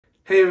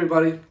Hey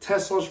everybody,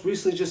 Teslaunch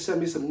recently just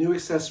sent me some new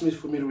accessories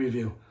for me to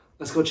review.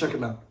 Let's go check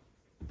them out.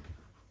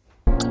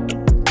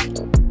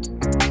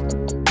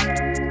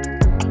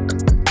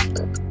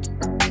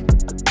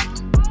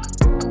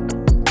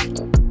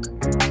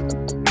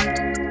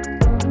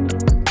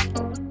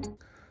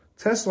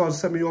 Teslaunch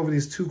sent me over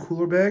these two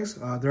cooler bags.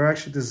 They're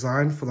actually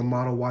designed for the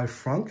Model Y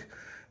Frunk.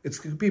 It's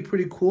going to be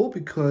pretty cool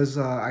because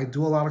I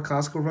do a lot of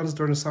Costco runs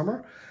during the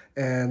summer,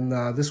 and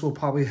this will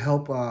probably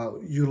help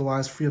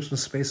free up some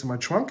space in my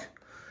trunk.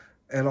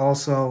 And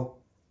also,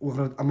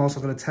 I'm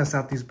also going to test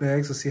out these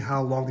bags to see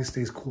how long these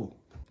stays cool.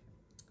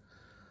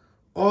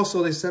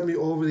 Also, they sent me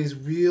over these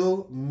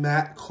real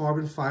matte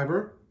carbon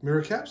fiber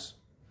mirror caps.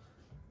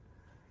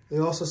 They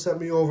also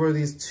sent me over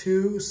these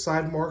two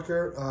side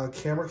marker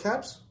camera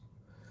caps,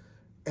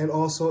 and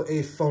also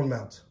a phone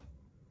mount.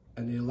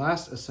 And the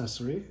last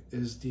accessory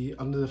is the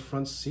under the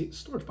front seat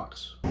storage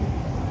box.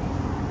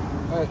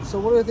 All right, so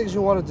one of the things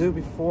you want to do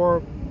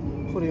before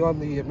putting on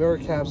the mirror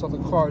caps on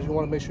the car is you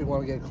want to make sure you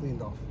want to get it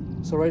cleaned off.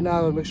 So right now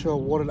I'm going to mix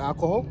water and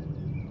alcohol.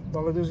 What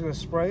I'm going to do is going to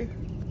spray.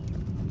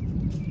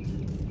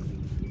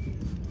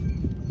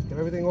 Get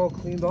everything all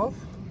cleaned off.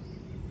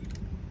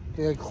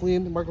 Get a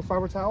clean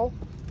microfiber towel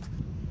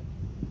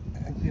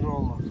and clean it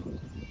all off.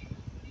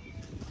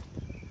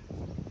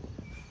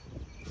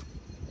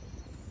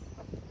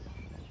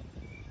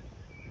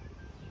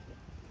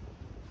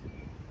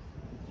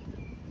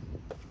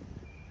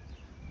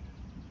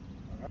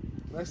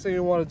 Next thing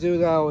you want to do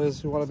now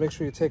is you want to make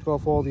sure you take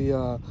off all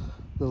the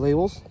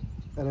labels,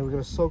 and then we're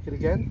going to soak it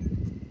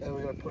again, and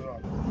we're going to put it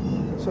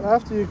on. So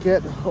after you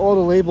get all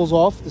the labels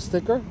off the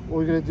sticker, what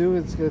we're going to do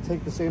is going to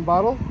take the same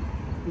bottle,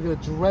 we're going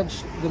to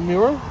drench the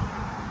mirror.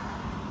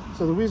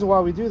 So the reason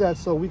why we do that is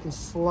so we can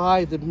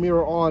slide the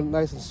mirror on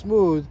nice and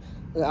smooth,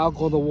 and the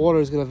alcohol in the water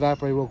is going to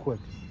evaporate real quick.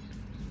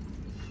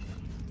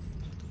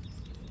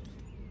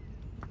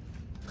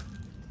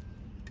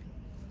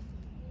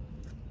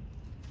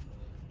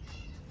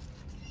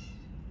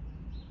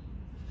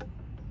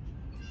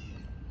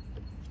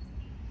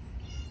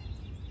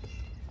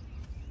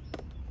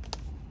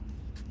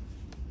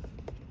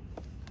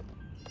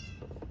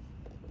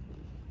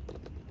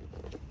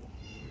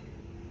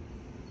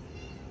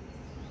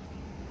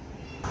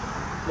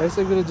 Next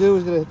thing we're going to do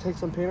is going to take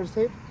some painter's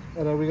tape,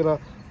 and then we're going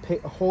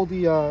to hold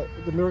the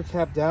mirror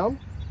cap down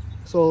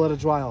so we'll let it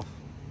dry off.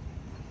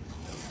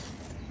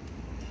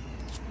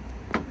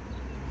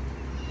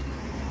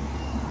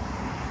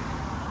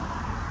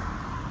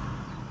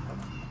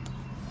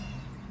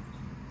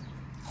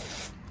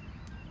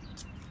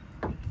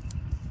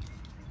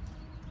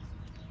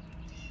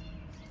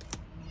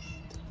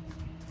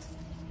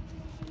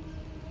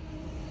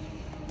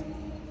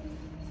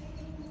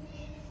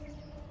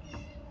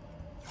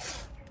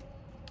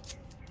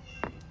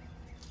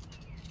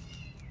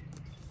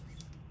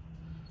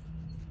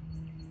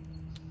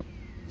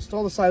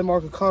 All the side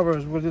marker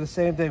covers, we're going to do the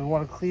same thing. We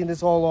want to clean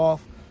this all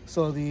off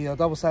so the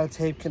double-sided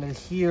tape can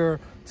adhere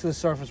to the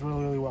surface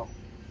really, really well.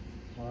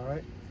 All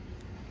right,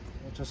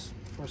 I'll just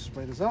first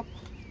spray this up.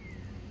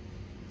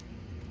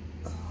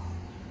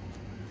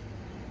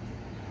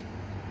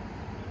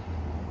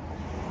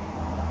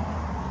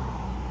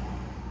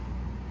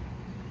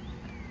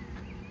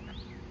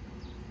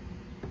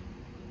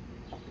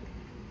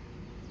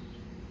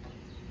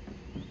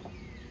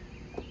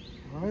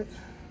 All right.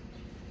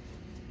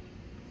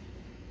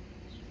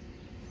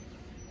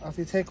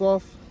 After you take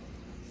off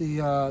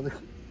the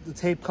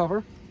tape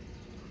cover,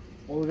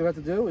 all we're going to have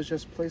to do is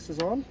just place this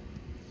on.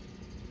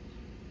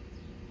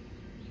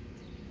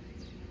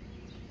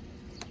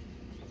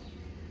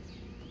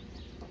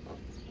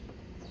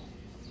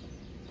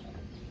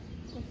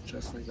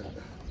 Just like that.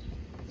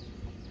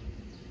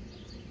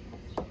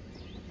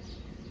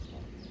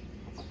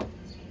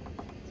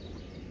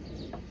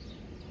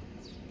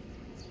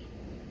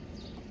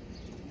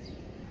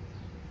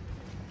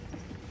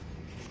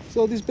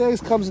 So these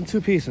bags comes in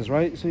two pieces,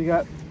 right? So you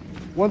got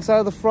one side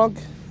of the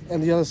frunk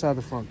and the other side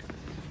of the frunk.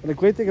 And the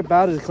great thing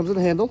about it, it comes with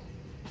a handle.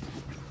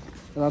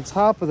 And on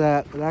top of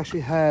that, it actually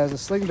has a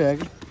sling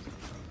bag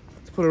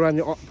to put around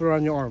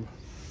your arm,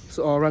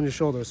 so or around your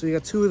shoulder. So you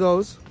got two of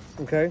those,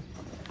 okay?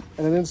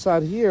 And then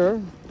inside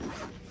here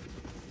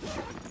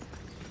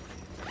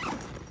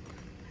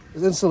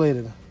is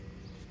insulated.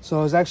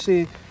 So it's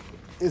actually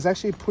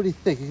pretty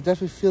thick. You can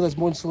definitely feel there's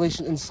more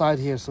insulation inside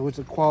here, so which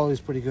the quality is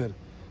pretty good.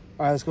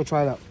 All right, let's go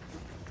try it out.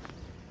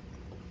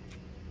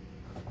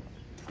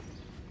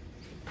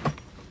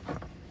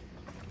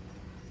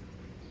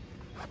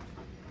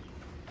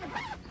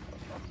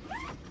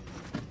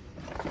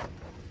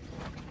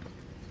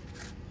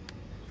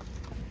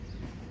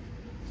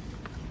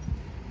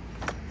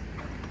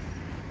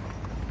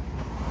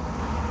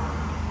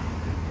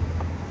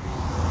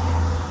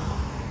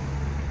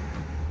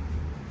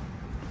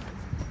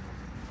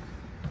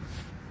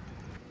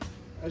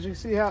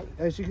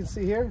 As you can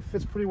see here, it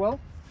fits pretty well.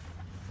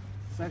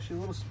 There's actually a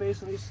little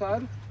space on each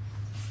side.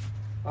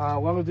 What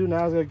I'm gonna do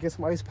now is I'm gonna get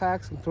some ice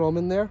packs and throw them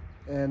in there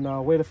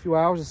and wait a few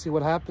hours to see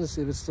what happens,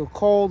 see if it's still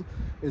cold.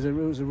 Is it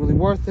really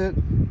worth it?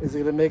 Is it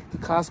gonna make the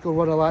Costco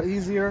run a lot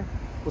easier?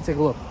 We'll take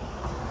a look.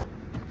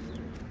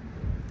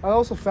 I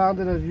also found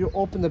that if you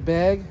open the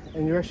bag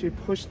and you actually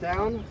push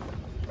down,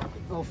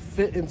 it'll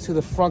fit into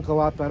the frunk a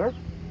lot better.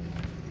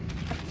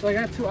 So I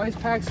got 2 ice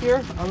packs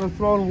here. I'm gonna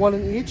throw in 1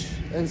 in each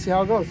and see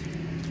how it goes.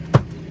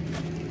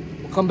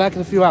 We'll come back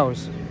in a few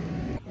hours.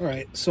 All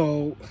right,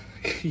 so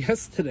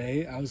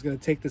yesterday I was gonna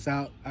take this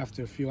out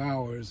after a few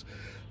hours,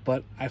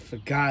 but I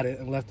forgot it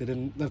and left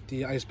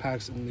the ice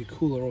packs in the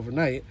cooler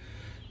overnight.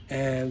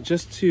 And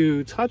just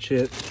to touch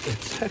it,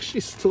 it's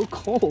actually still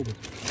cold.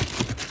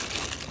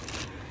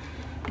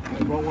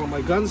 I brought one of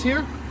my guns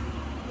here.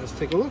 Let's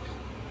take a look.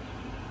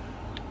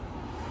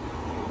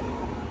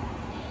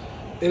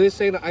 It is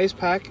saying the ice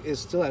pack is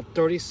still at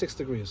 36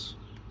 degrees.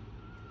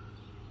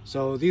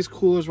 So these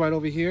coolers right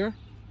over here,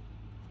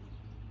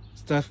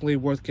 it's definitely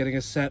worth getting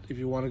a set if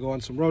you want to go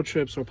on some road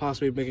trips or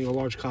possibly making a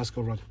large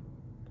Costco run.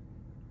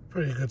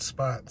 Pretty good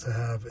spot to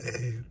have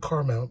a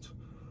car mount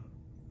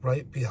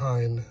right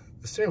behind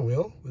the steering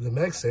wheel with a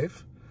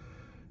MagSafe.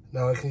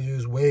 Now I can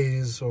use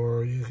Waze,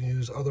 or you can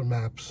use other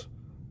maps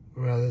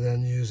rather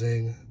than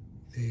using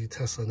the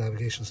Tesla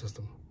navigation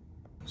system.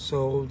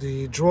 So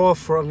the drawer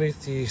for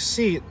underneath the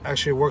seat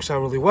actually works out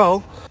really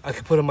well. I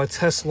can put in my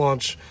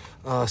Teslaunch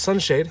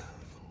sunshade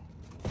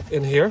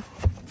in here.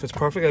 Fits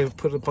perfect. I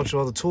put a bunch of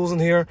other tools in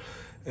here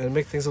and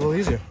make things a little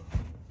easier.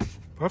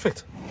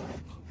 Perfect.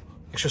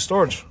 Extra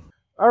storage.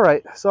 All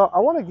right, so I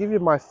want to give you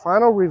my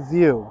final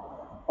review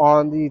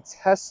on the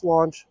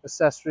Teslaunch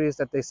accessories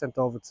that they sent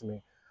over to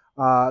me.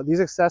 These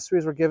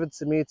accessories were given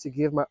to me to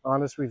give my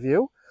honest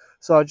review.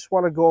 So I just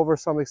want to go over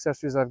some of the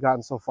accessories I've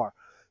gotten so far.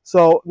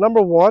 So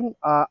number one,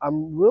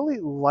 I'm really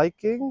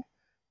liking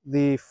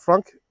the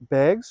Frunk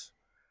bags.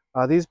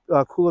 These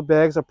cooler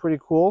bags are pretty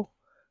cool.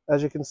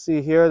 As you can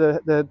see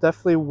here, they're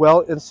definitely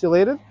well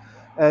insulated,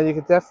 and you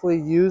can definitely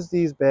use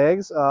these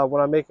bags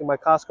when I'm making my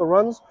Costco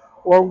runs,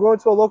 or I'm going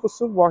to a local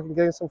supermarket and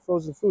getting some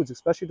frozen foods,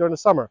 especially during the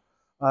summer.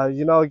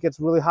 You know, it gets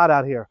really hot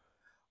out here.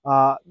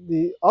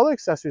 The other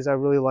accessories I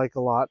really like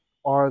a lot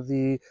are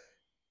the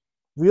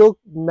real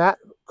matte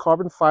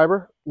carbon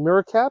fiber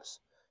mirror caps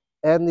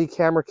and the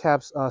camera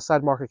caps,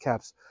 side marker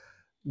caps.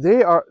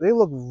 They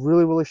look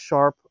really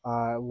sharp.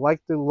 I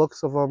like the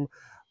looks of them.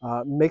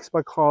 Makes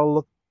my car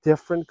look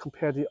different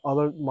compared to the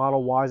other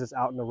Model Ys that's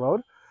out in the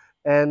road,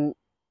 and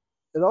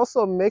it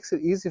also makes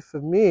it easy for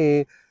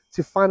me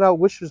to find out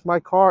which is my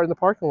car in the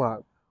parking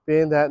lot,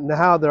 being that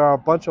now there are a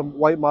bunch of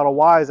white Model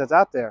Ys that's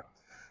out there.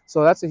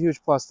 So that's a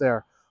huge plus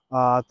there.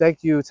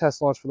 Thank you,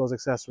 Teslaunch, for those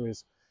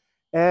accessories.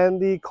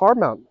 And the car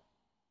mount.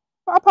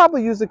 I'll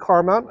probably use the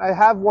car mount. I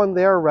have one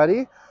there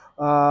already,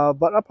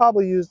 but I'll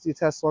probably use the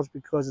Teslaunch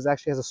because it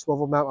actually has a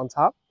swivel mount on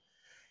top.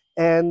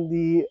 And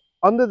the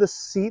under the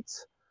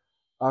seat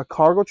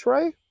cargo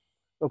tray,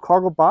 the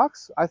cargo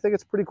box, I think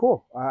it's pretty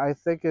cool. I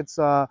think it's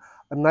a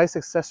nice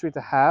accessory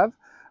to have,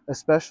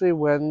 especially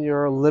when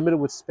you're limited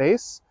with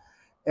space.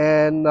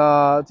 And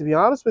to be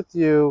honest with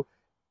you,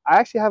 I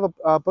actually have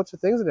a bunch of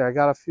things in there. I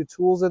got a few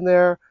tools in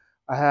there.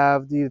 I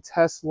have the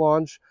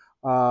Teslaunch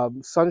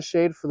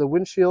sunshade for the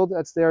windshield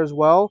that's there as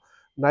well.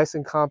 Nice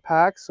and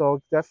compact,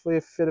 so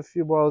definitely fit a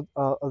few more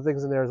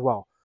things in there as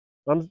well.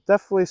 I'm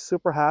definitely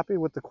super happy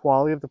with the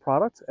quality of the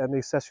product and the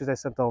accessories I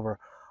sent over.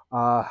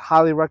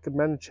 Highly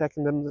recommend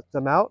checking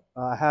them out.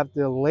 I have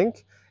the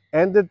link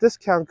and the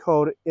discount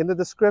code in the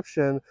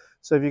description,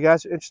 so if you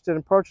guys are interested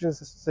in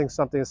purchasing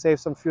something and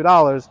save some few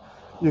dollars,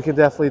 you can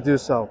definitely do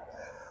so.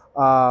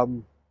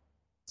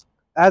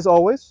 As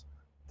always,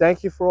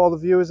 thank you for all the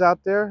viewers out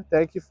there.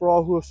 Thank you for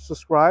all who have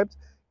subscribed.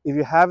 If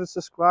you haven't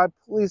subscribed,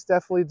 please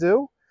definitely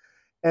do.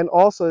 And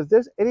also, if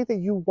there's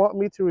anything you want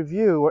me to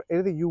review or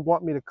anything you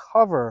want me to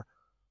cover,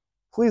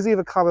 please leave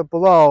a comment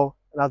below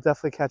and I'll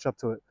definitely catch up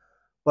to it.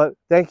 But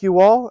thank you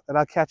all, and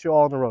I'll catch you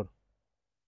all on the road.